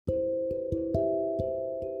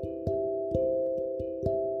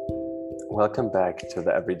Welcome back to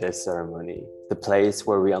the Everyday Ceremony, the place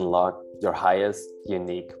where we unlock your highest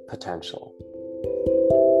unique potential.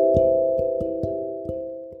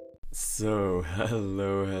 So,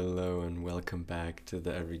 hello, and welcome back to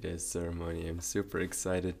the Everyday Ceremony. I'm super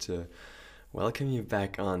excited to welcome you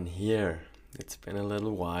back on here. It's been a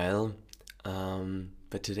little while,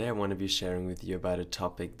 but today I want to be sharing with you about a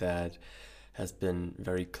topic that has been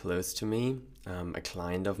very close to me. A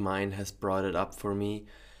client of mine has brought it up for me,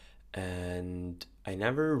 and I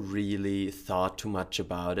never really thought too much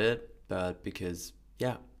about it, but because,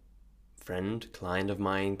 client of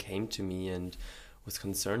mine came to me and was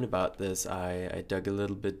concerned about this, I dug a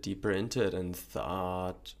little bit deeper into it and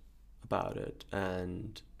thought about it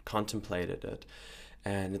and contemplated it.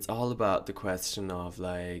 And it's all about the question of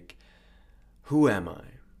who am I?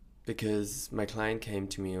 Because my client came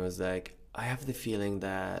to me and was like, I have the feeling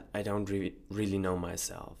that I don't really know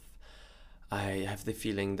myself. I have the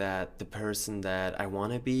feeling that the person that I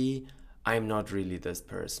want to be, I'm not really this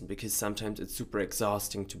person, because sometimes it's super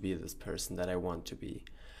exhausting to be this person that I want to be.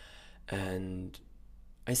 And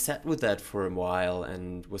I sat with that for a while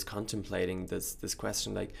and was contemplating this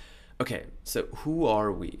question okay, so who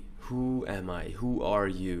are we? Who am I? Who are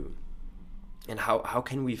you? And how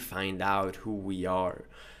can we find out who we are,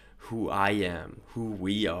 who I am, who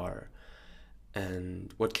we are?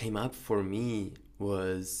 And what came up for me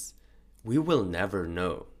was we will never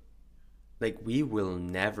know. We will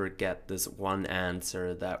never get this one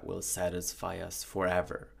answer that will satisfy us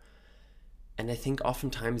forever. And I think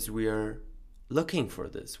oftentimes we are looking for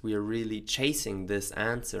this. We are really chasing this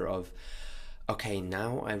answer of, okay,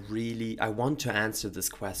 now I want to answer this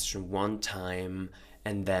question one time,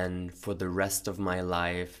 and then for the rest of my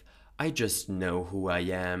life, I just know who I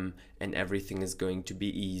am and everything is going to be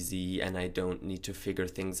easy and I don't need to figure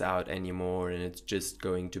things out anymore, and it's just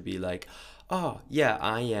going to be oh yeah,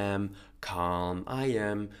 I am calm, I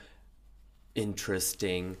am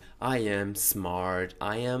interesting, I am smart,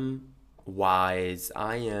 I am wise,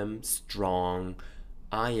 I am strong,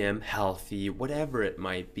 I am healthy, whatever it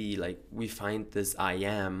might be. We find this I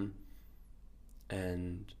am,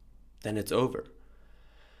 and then it's over.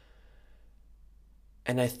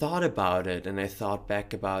 And I thought about it, and I thought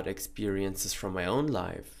back about experiences from my own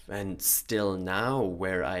life, and still now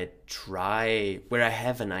where I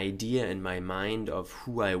have an idea in my mind of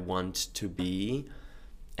who I want to be,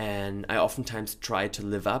 and I oftentimes try to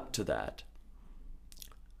live up to that.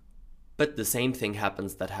 But the same thing happened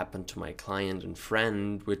to my client and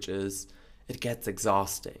friend, which is it gets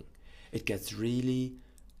exhausting. It gets really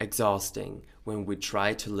exhausting when we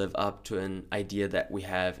try to live up to an idea that we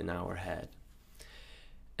have in our head.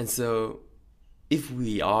 And so if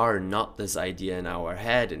we are not this idea in our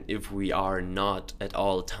head, and if we are not at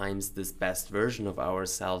all times this best version of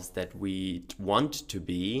ourselves that we want to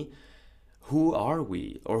be, who are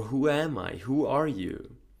we? Or who am I? Who are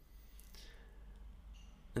you?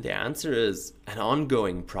 And the answer is an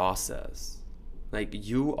ongoing process.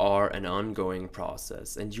 You are an ongoing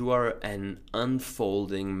process, and you are an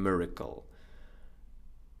unfolding miracle.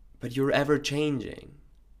 But you're ever changing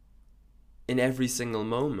in every single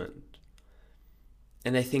moment.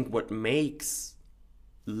 And I think what makes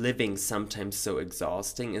living sometimes so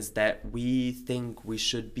exhausting is that we think we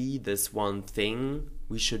should be this one thing,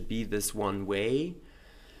 we should be this one way,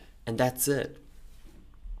 and that's it.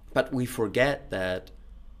 But we forget that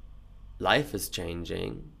life is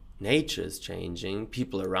changing, nature is changing,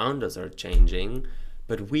 people around us are changing,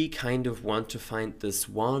 but we kind of want to find this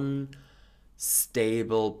one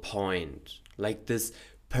stable point, this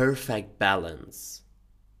perfect balance,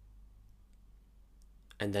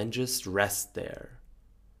 and then just rest there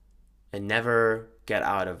and never get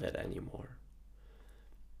out of it anymore.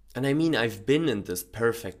 And I mean, I've been in this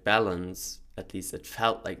perfect balance, at least it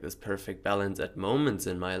felt like this perfect balance at moments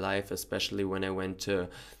in my life, especially when I went to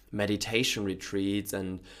meditation retreats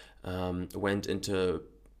and went into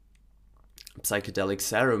psychedelic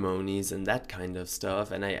ceremonies and that kind of stuff.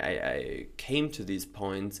 And I came to these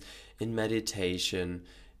points in meditation,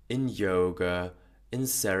 in yoga, in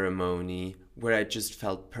ceremony, where I just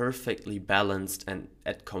felt perfectly balanced and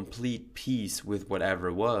at complete peace with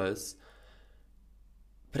whatever was.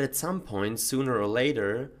 But at some point, sooner or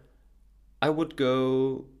later, I would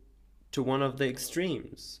go to one of the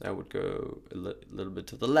extremes. I would go a little bit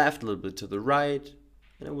to the left, a little bit to the right,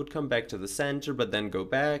 and I would come back to the center, but then go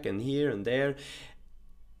back and here and there.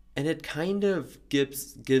 And it kind of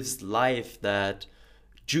gives life that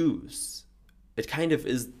juice. It kind of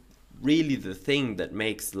is really the thing that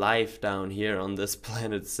makes life down here on this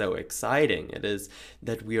planet so exciting. It is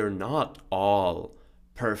that we are not all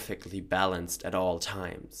perfectly balanced at all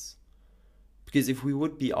times. Because if we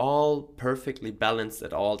would be all perfectly balanced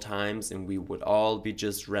at all times and we would all be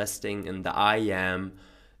just resting in the I am,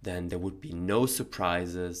 then there would be no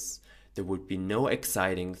surprises, there would be no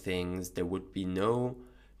exciting things, there would be no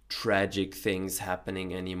tragic things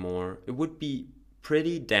happening anymore. It would be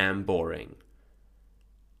pretty damn boring.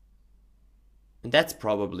 And that's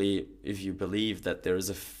probably, if you believe that there is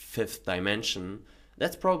a fifth dimension,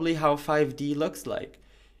 that's probably how 5D looks like.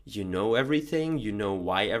 You know everything, you know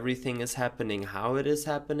why everything is happening, how it is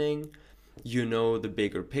happening, you know the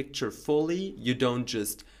bigger picture fully, you don't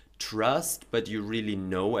just trust, but you really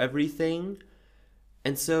know everything.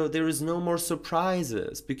 And so there is no more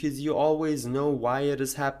surprises because you always know why it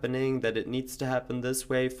is happening, that it needs to happen this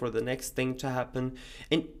way for the next thing to happen.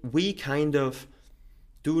 And we kind of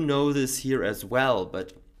do know this here as well,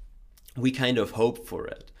 but we kind of hope for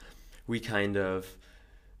it. We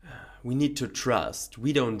need to trust.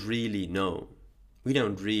 We don't really know. We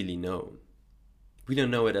don't really know. We don't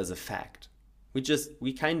know it as a fact.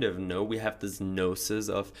 We kind of know. We have this gnosis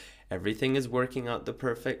of everything is working out the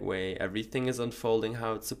perfect way. Everything is unfolding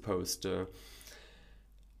how it's supposed to.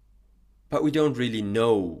 But we don't really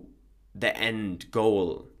know the end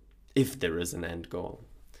goal, if there is an end goal.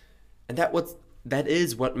 And that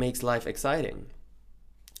is what makes life exciting.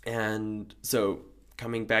 And so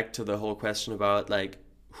coming back to the whole question about like,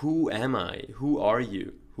 who am I? Who are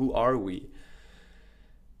you? Who are we?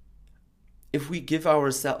 If we give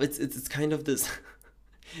ourselves, it's kind of this,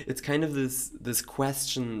 it's kind of this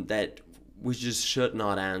question that we just should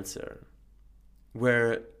not answer.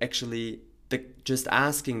 Where actually just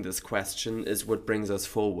asking this question is what brings us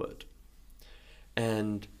forward.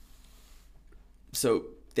 And so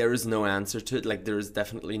there is no answer to it. Like there is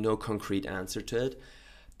definitely no concrete answer to it.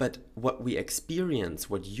 But what we experience,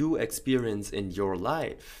 what you experience in your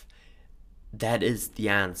life, that is the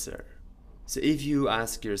answer. So if you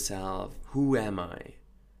ask yourself, who am I?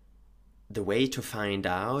 The way to find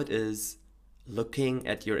out is looking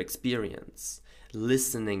at your experience,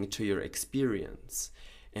 listening to your experience,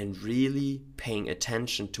 and really paying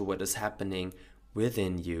attention to what is happening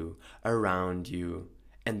within you, around you.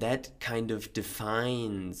 And that kind of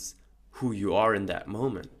defines who you are in that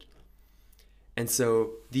moment. And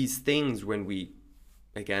so these things, when we,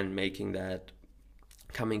 again, making that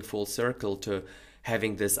coming full circle to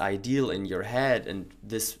having this ideal in your head and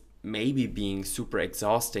this maybe being super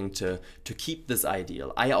exhausting to keep this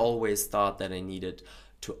ideal. I always thought that I needed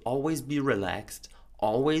to always be relaxed,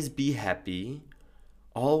 always be happy,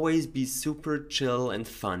 always be super chill and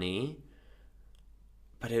funny.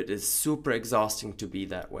 But it is super exhausting to be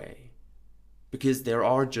that way. Because there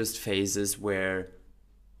are just phases where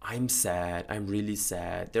I'm sad, I'm really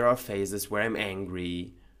sad. There are phases where I'm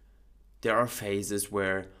angry. There are phases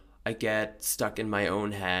where I get stuck in my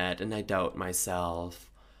own head and I doubt myself.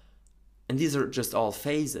 And these are just all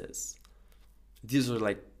phases. These are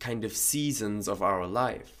like kind of seasons of our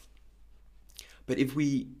life. But if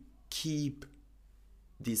we keep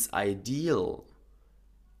this ideal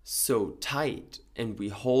so tight and we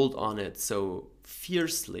hold on it so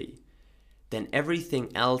fiercely, then everything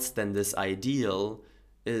else than this ideal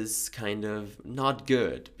is kind of not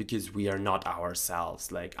good because we are not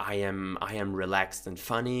ourselves. Like I am relaxed and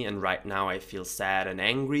funny, and right now I feel sad and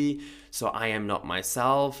angry, so I am not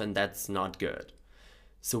myself, and that's not good.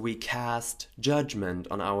 So we cast judgment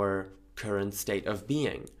on our current state of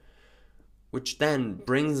being, which then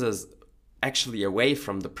brings us actually away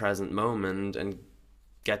from the present moment and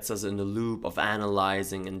gets us in a loop of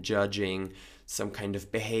analyzing and judging some kind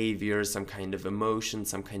of behavior, some kind of emotion,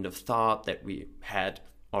 some kind of thought that we had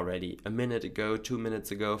already a minute ago, 2 minutes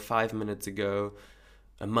ago, 5 minutes ago,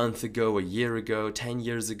 a month ago, a year ago, 10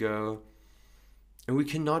 years ago. And we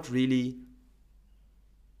cannot really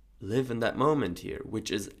live in that moment here, which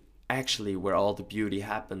is actually where all the beauty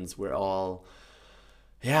happens, where all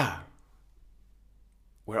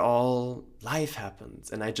life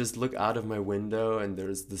happens. And I just look out of my window and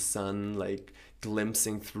there's the sun like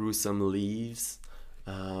glimpsing through some leaves.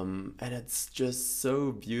 And it's just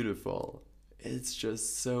so beautiful. It's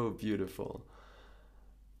just so beautiful.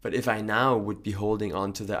 But if I now would be holding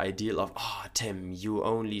on to the ideal of, Tim, you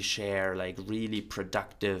only share like really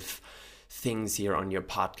productive things here on your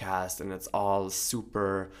podcast and it's all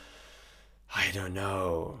super, I don't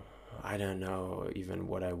know even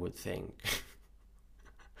what I would think.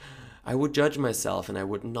 I would judge myself and I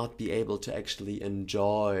would not be able to actually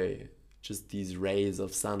enjoy just these rays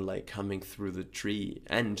of sunlight coming through the tree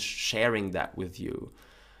and sharing that with you.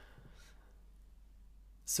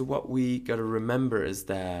 So what we got to remember is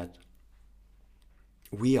that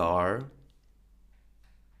we are,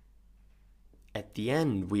 at the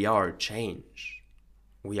end, we are change.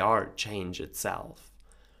 We are change itself.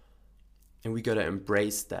 And we got to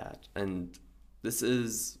embrace that. And this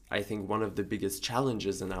is, I think, one of the biggest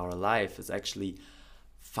challenges in our life is actually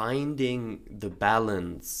finding the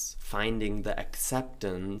balance, finding the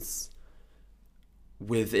acceptance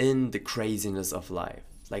within the craziness of life.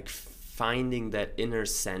 Like finding that inner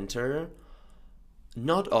center,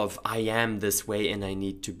 not of I am this way and I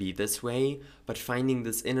need to be this way, but finding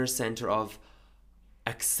this inner center of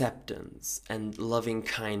acceptance and loving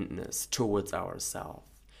kindness towards ourselves,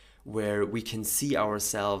 where we can see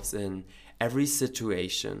ourselves in every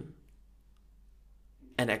situation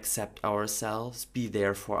and accept ourselves, be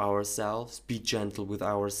there for ourselves, be gentle with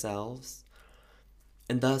ourselves,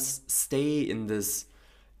 and thus stay in this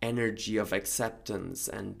energy of acceptance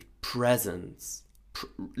and presence,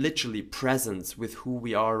 literally presence with who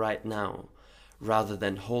we are right now, rather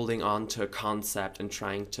than holding on to a concept and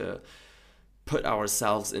trying to put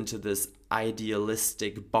ourselves into this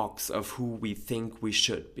idealistic box of who we think we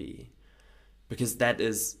should be. Because that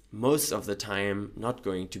is most of the time not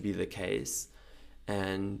going to be the case.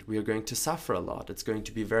 And we are going to suffer a lot. It's going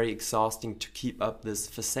to be very exhausting to keep up this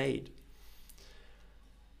facade.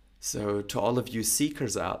 So to all of you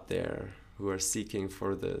seekers out there who are seeking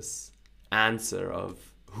for this answer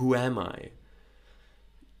of who am I?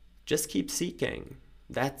 Just keep seeking.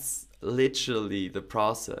 That's literally the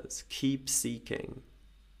process. Keep seeking.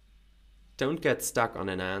 Don't get stuck on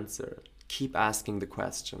an answer. Keep asking the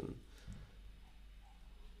question.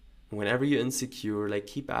 Whenever you're insecure, like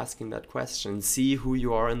keep asking that question. See who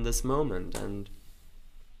you are in this moment and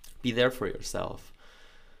be there for yourself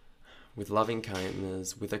with loving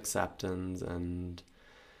kindness, with acceptance, and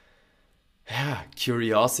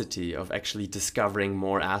curiosity of actually discovering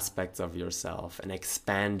more aspects of yourself and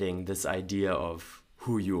expanding this idea of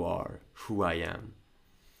who you are, who I am.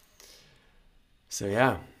 So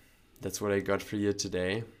yeah, that's what I got for you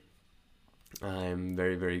today. I'm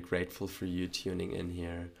very, very grateful for you tuning in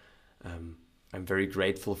here. I'm very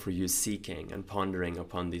grateful for you seeking and pondering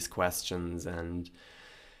upon these questions and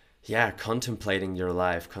contemplating your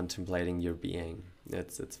life, contemplating your being.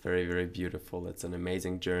 It's very, very beautiful. It's an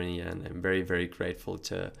amazing journey, and I'm very, very grateful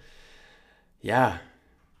to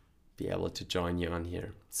be able to join you on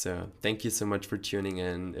here. So thank you so much for tuning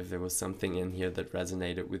in. If there was something in here that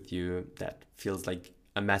resonated with you, that feels like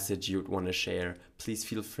a message you'd want to share, please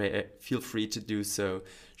feel free to do so.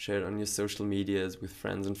 Share it on your social medias with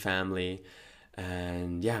friends and family.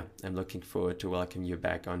 And I'm looking forward to welcome you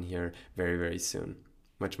back on here very, very soon.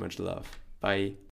 Much, much love. Bye.